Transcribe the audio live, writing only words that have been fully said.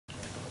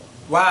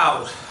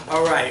Wow,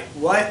 alright,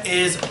 what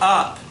is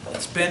up?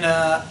 It's been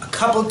a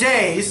couple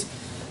days.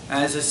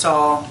 As I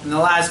saw in the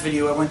last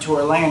video, I went to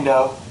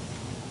Orlando.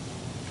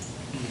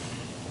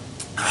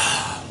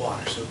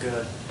 Water, so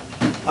good.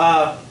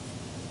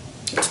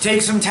 To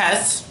take some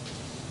tests.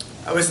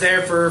 I was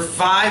there for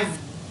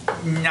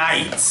 5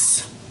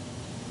 nights.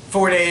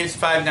 4 days,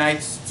 5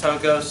 nights, that's how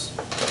it goes.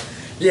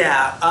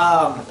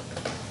 Yeah,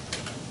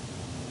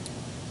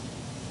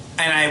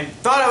 and I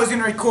thought I was going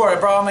to record. I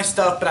brought all my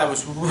stuff, but I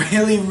was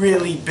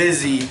really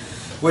busy,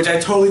 which I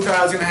totally thought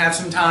I was going to have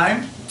some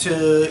time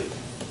to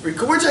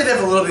record, which I did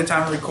have a little bit of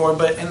time to record,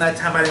 but in that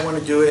time I didn't want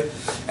to do it,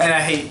 and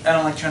I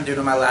don't like trying to do it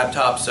on my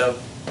laptop, so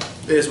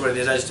it is what it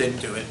is. I just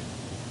didn't do it.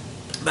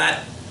 But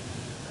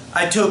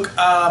I took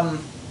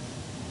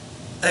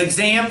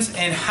exams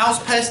in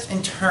house pest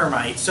and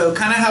termite. So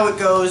kind of how it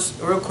goes,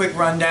 a real quick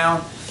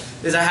rundown,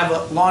 is I have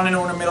a lawn and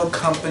ornamental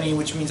company,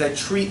 which means I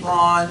treat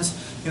lawns,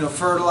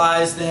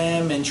 fertilize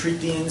them and treat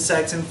the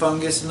insects and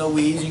fungus and the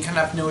weeds. You kind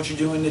of have to know what you're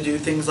doing to do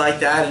things like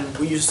that, and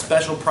we use a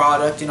special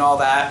product and all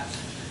that.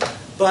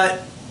 But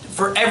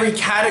for every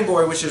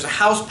category, which there's a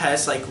house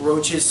pest like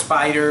roaches,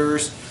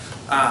 spiders,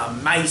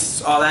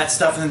 mice, all that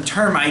stuff, and then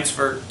termites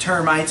for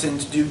termites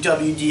and to do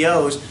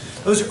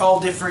WDOs, those are all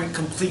different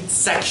complete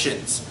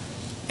sections.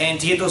 And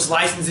to get those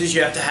licenses,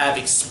 you have to have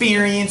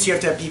experience, you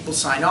have to have people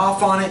sign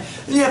off on it,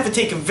 and you have to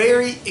take a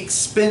very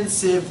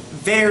expensive,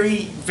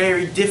 very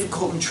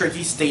difficult and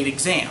tricky state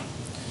exam.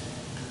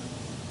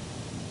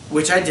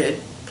 Which I did.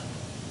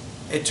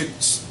 It took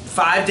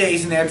 5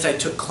 days in there because I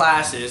took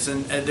classes,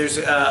 and there's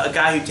a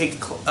guy who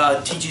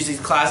teaches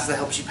these classes that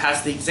helps you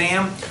pass the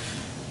exam.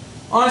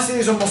 Honestly,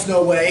 there's almost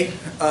no way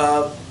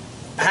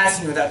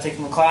passing without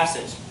taking the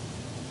classes.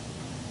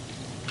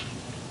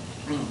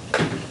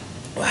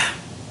 Wow.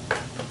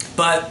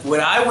 But what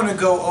I want to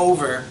go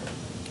over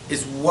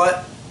is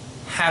what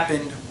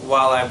happened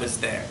while I was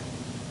there.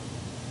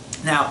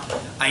 Now,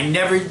 I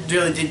never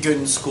really did good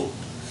in school.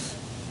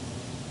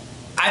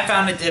 I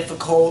found it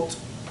difficult.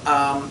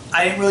 I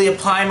didn't really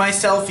apply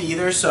myself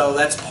either, so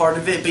that's part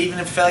of it. But even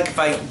if I felt like if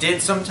I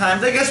did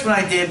sometimes, I guess when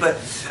I did, but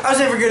I was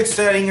never good at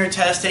studying or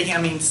test taking. I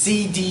mean,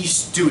 CD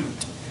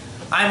student.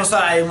 I almost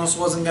thought I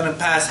wasn't going to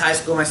pass high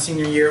school my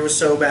senior year. It was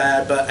so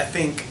bad, but I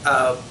think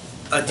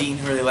a dean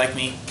who really liked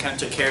me kind of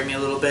took care of me a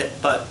little bit,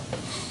 but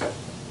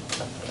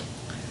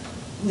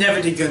never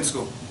did good in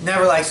school.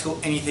 Never liked school,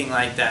 anything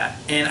like that.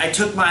 And I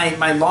took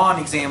my lawn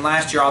exam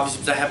last year,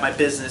 obviously, because I have my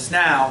business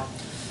now,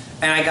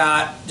 and I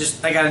got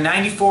a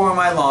 94 on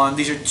my lawn.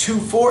 These are 2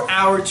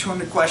 4-hour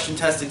 200-question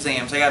test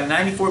exams. I got a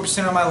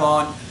 94% on my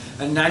lawn,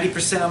 a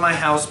 90% on my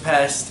house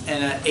pest,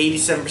 and an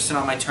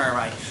 87% on my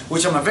termite,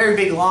 which I'm a very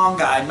big lawn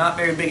guy. I'm not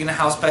very big into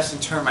house pest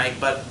and termite,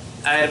 but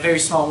I had a very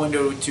small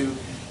window to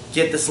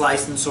get this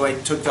license, so I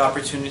took the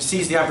opportunity,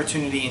 seized the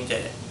opportunity, and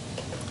did it.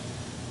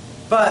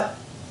 But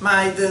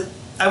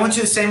I went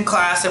to the same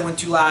class I went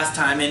to last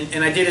time,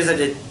 and I did as I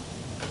did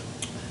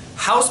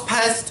house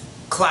pest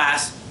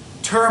class,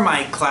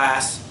 termite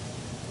class,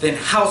 then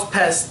house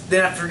pest,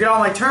 then I forget all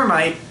my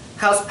termite,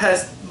 house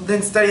pest,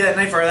 then study that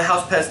night for the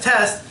house pest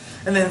test,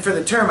 and then for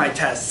the termite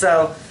test.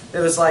 So it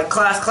was like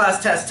class,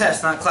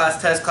 test, not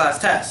class,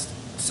 test.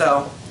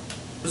 So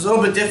it was a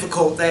little bit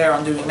difficult there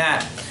on doing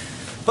that.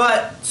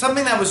 But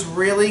something that was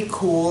really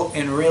cool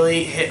and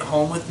really hit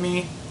home with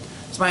me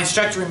is my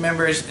instructor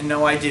remembers and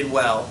know I did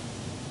well.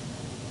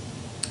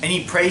 And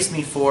he praised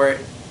me for it.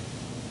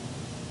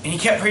 And he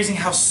kept praising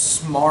how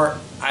smart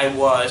I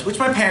was, which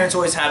my parents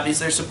always have because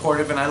they're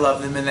supportive and I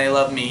love them and they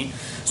love me.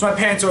 So my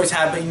parents always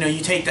have, but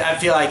you take that, I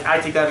feel like I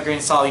take that with a grain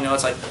of salt,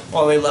 it's like,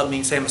 well, they love me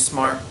and say I'm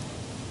smart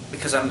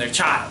because I'm their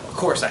child. Of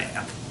course I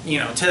am,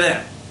 to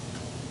them.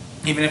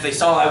 Even if they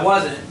saw I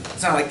wasn't,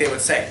 it's not like they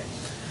would say it.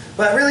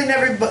 But really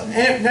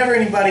never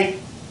anybody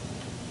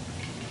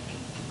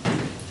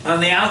on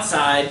the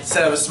outside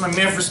said I was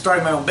meant for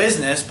starting my own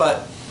business,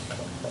 but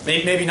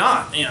maybe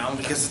not,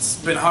 because it's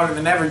been harder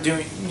than ever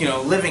doing,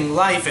 living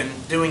life and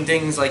doing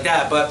things like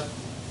that. But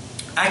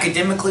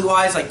academically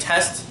wise, like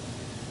tests,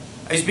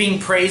 I was being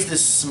praised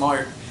as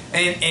smart.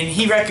 And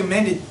he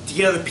recommended to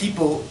get other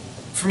people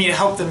for me to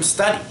help them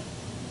study.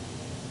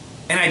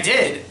 And I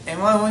did.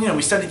 And well,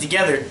 we studied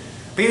together.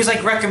 But he was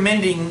like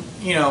recommending,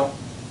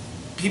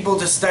 people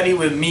to study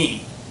with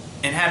me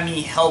and have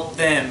me help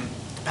them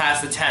to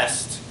pass the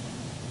test,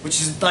 which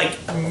is like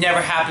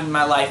never happened in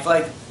my life.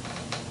 Like,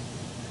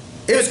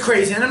 it was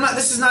crazy, and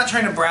this is not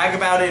trying to brag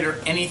about it or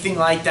anything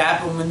like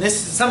that, but when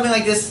something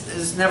like this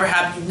has never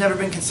happened, you've never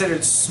been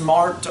considered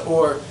smart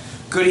or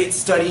good at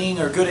studying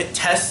or good at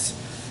tests,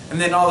 and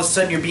then all of a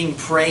sudden you're being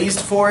praised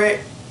for it.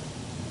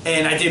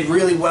 And I did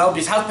really well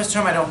because house pest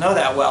term I don't know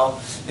that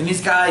well, and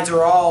these guys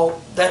are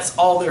that's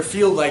all their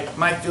field, like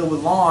my field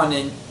with lawn,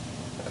 and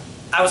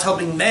I was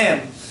helping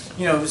them,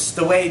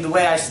 the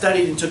way I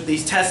studied and took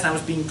these tests, and I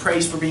was being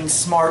praised for being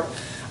smart.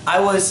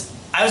 I was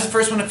the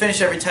first one to finish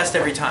every test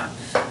every time.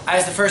 I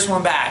was the first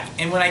one back,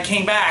 and when I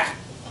came back,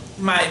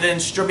 the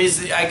instructor,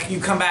 you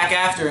come back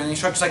after, and the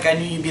instructor's like, I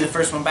knew you'd be the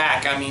first one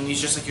back. I mean,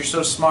 he's just like, you're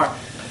so smart.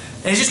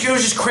 And it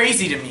was just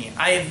crazy to me.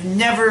 I have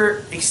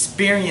never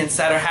experienced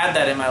that or had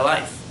that in my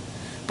life.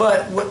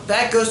 But what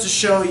that goes to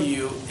show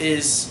you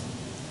is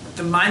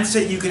the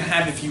mindset you can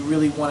have if you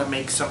really want to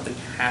make something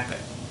happen.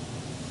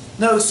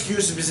 No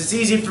excuses, because it's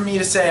easy for me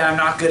to say I'm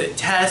not good at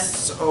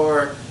tests,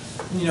 or,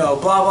 you know,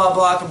 blah blah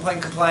blah,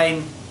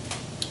 complain,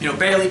 you know,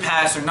 barely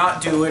pass or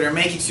not do it or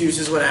make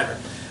excuses, whatever.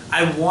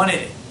 I wanted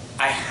it.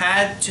 I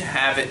had to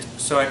have it,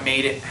 so I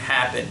made it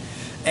happen.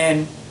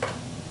 And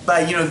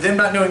by, you know, them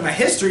not knowing my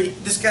history,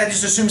 this guy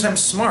just assumes I'm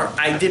smart.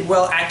 I did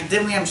well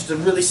academically. I'm just a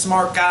really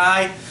smart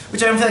guy,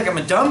 which I don't feel like I'm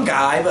a dumb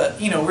guy, but,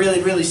 you know,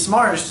 really, really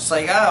smart. It's just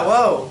like,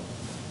 whoa,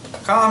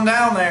 calm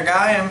down there,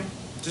 guy. I'm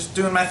just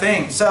doing my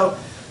thing. So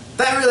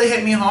that really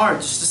hit me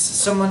hard,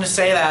 just someone to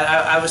say that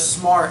I was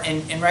smart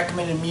and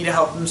recommended me to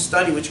help them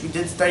study, which we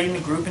did study in a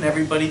group and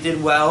everybody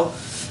did well.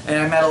 And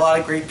I met a lot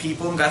of great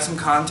people and got some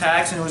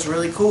contacts, and it was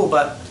really cool.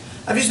 But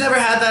I've just never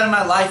had that in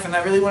my life, and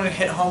I really want to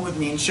hit home with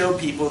me and show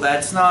people that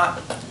it's not,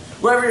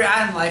 wherever you're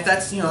at in life,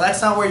 that's, you know,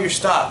 that's not where you're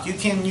stuck. You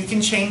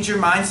can change your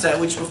mindset,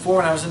 which before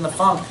when I was in the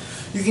funk,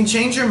 you can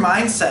change your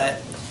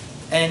mindset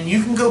and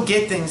you can go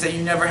get things that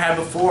you never had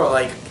before.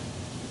 Like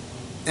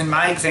in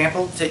my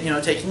example, you know,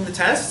 taking the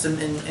tests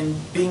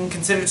and being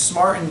considered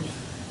smart, and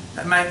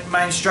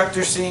my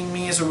instructor seeing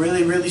me as a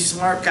really, really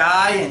smart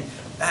guy,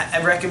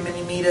 and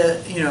recommending me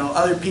to, you know,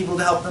 other people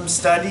to help them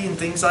study and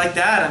things like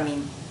that. I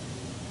mean,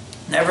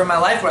 never in my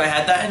life would I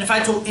had that. And if I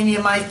told any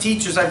of my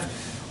teachers I've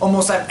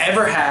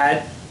ever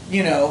had,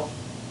 you know,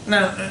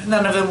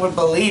 none of them would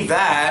believe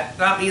that.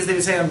 Not because they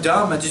would say I'm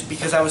dumb, but just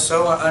because I was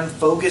so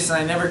unfocused and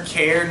I never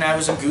cared and I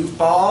was a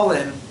goofball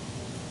and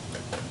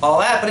all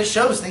that. But it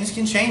shows things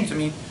can change. I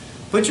mean,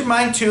 put your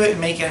mind to it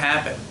and make it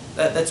happen.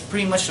 That's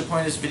pretty much the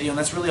point of this video, and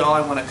that's really all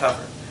I want to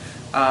cover.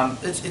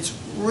 It's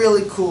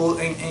really cool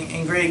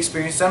and great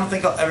experience. I don't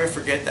think I'll ever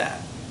forget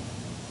that.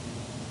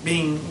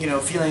 Being, you know,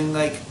 feeling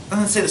like, I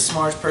don't say the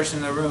smartest person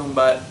in the room,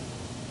 but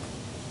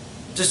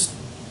just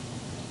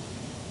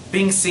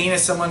being seen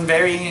as someone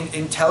very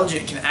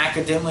intelligent, can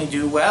academically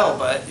do well,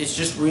 but it's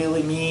just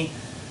really me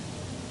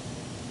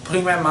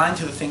putting my mind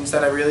to the things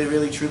that I really,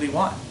 really, truly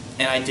want.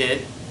 And I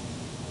did.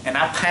 And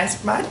I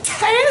passed my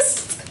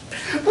test!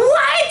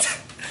 What?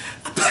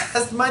 I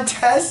passed my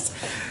test!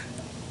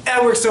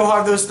 I worked so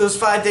hard those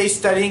 5 days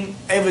studying.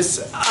 It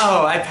was,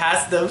 I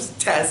passed those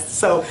tests.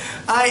 So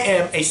I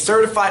am a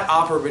certified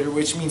operator,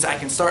 which means I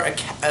can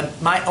start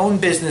my own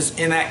business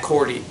in that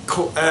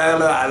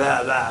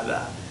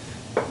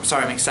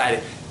sorry, I'm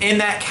excited. In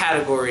that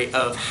category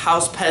of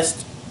house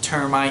pest,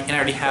 termite, and I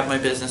already have my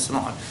business and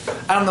on.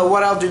 I don't know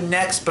what I'll do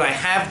next, but I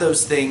have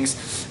those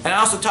things. And I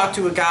also talked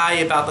to a guy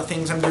about the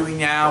things I'm doing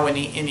now, and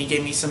he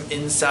gave me some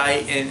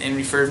insight and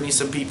referred me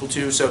some people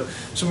too. So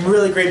some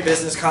really great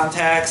business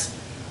contacts.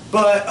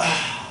 But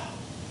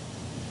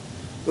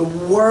the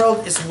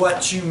world is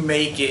what you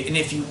make it, and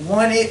if you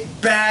want it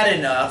bad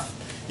enough,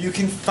 you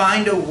can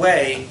find a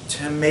way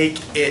to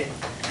make it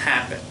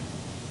happen.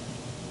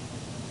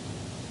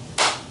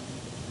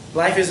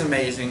 Life is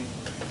amazing.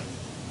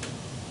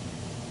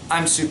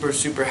 I'm super,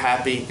 super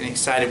happy and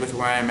excited with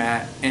where I'm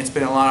at, and it's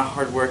been a lot of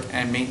hard work, and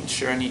I'm making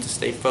sure I need to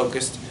stay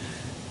focused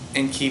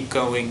and keep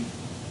going,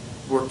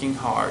 working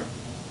hard.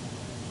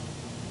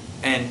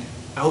 And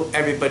I hope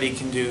everybody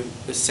can do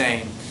the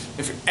same.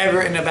 If you're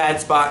ever in a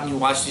bad spot and you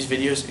watch these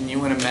videos and you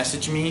want to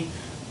message me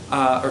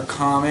or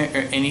comment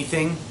or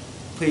anything,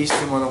 please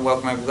feel more than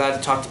welcome. I'm glad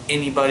to talk to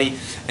anybody,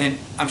 and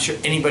I'm sure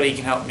anybody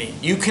can help me.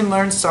 You can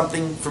learn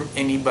something from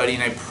anybody,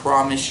 and I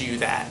promise you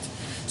that.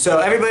 So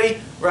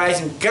everybody,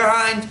 rise and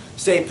grind,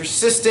 stay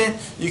persistent.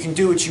 You can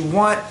do what you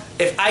want.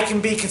 If I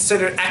can be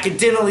considered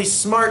academically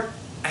smart,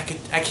 I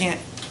can't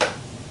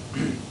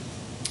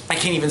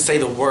even say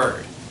the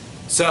word.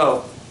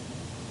 So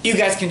you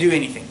guys can do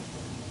anything.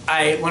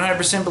 I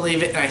 100%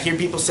 believe it, and I hear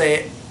people say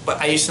it, but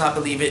I used to not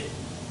believe it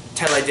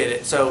till I did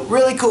it. So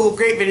really cool,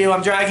 great video.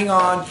 I'm dragging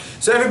on.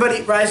 So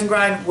everybody, rise and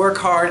grind, work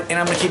hard, and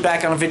I'm going to keep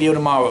back on a video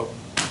tomorrow.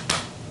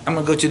 I'm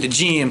going to go to the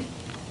gym.